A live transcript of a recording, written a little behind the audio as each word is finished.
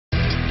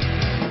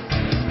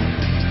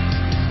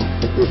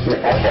Hello,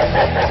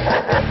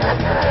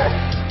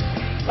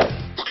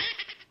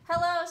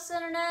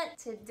 Internet.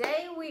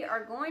 Today we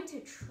are going to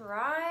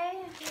try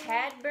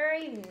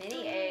Cadbury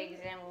mini eggs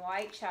and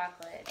white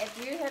chocolate.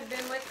 If you have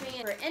been with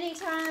me for any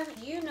time,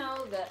 you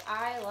know that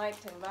I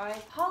like to buy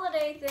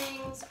holiday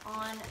things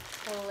on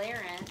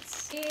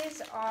clearance.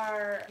 These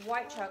are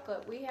white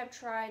chocolate. We have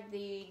tried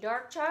the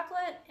dark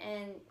chocolate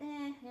and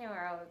they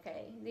were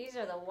okay. These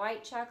are the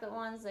white chocolate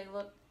ones. They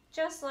look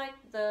just like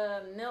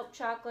the milk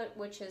chocolate,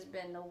 which has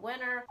been the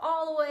winner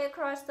all the way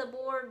across the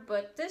board,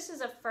 but this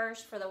is a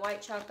first for the white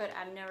chocolate.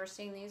 I've never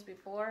seen these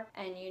before,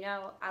 and you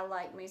know I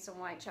like me some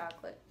white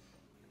chocolate.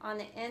 On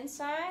the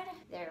inside,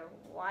 they're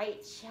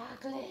white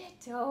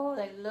chocolate. Oh,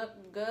 they look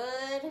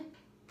good.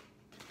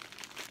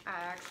 I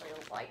actually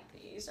like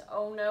these.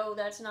 Oh no,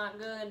 that's not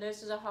good.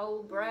 This is a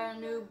whole brand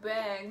new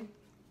bag.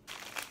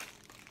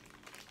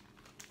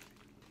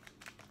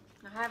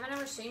 I haven't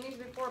ever seen these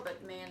before,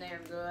 but man, they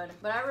are good.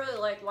 But I really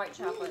like white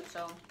chocolate,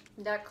 so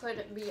that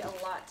could be a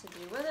lot to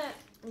do with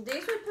it.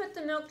 These would put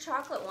the milk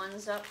chocolate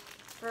ones up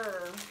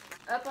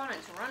on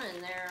its running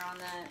there on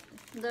that.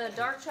 The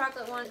dark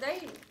chocolate ones,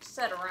 they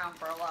sat around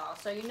for a while,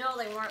 so you know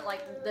they weren't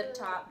like the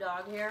top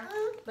dog here.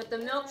 But the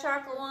milk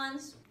chocolate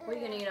ones, we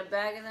can eat a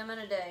bag of them in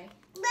a day.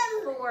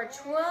 For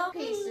 12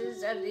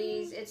 pieces of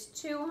these, it's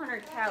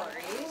 200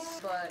 calories,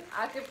 but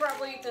I could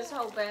probably eat this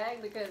whole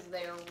bag because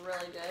they are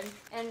really good.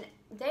 And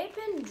they've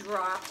been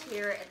dropped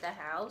here at the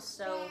house,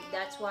 so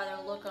that's why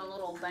they're looking a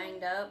little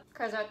banged up.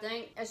 Because I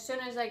think as soon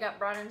as they got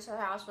brought into the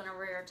house, whenever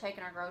we were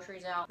taking our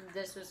groceries out,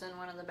 this was in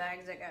one of the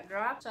bags that got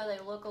dropped. So they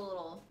look a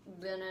little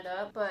dented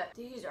up, but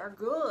these are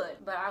good.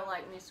 But I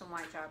like me some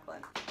white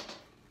chocolate.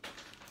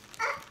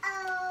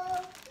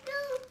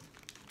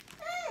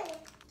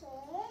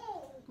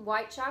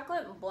 White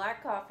chocolate and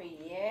black coffee,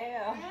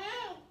 yeah.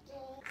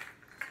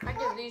 I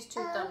give these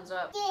 2 thumbs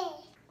up.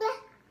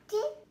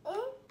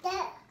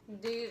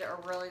 These are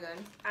really good.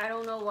 I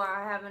don't know why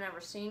I haven't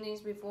ever seen these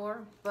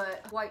before,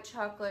 but white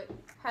chocolate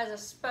has a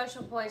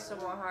special place in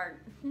my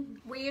heart.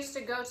 We used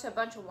to go to a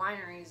bunch of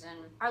wineries and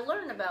I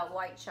learned about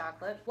white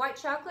chocolate. White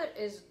chocolate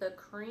is the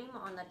cream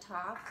on the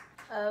top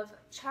of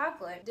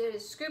chocolate. It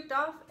is scooped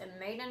off and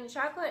made into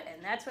chocolate,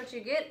 and that's what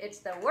you get. It's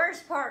the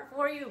worst part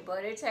for you,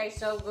 but it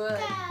tastes so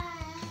good.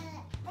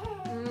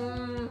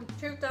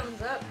 2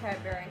 thumbs up,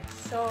 Cadbury.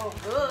 So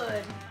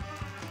good.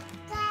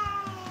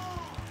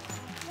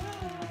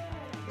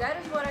 That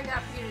is what I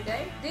got for you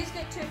today. These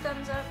get 2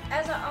 thumbs up.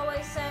 As I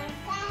always say,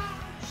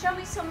 show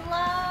me some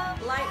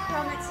love. Like,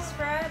 comment,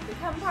 subscribe,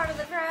 become part of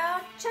the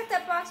crowd. Check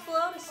that box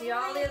below to see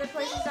all the other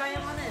places I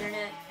am on the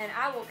internet. And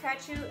I will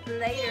catch you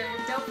later.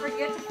 Don't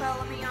forget to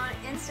follow me on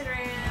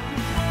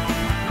Instagram.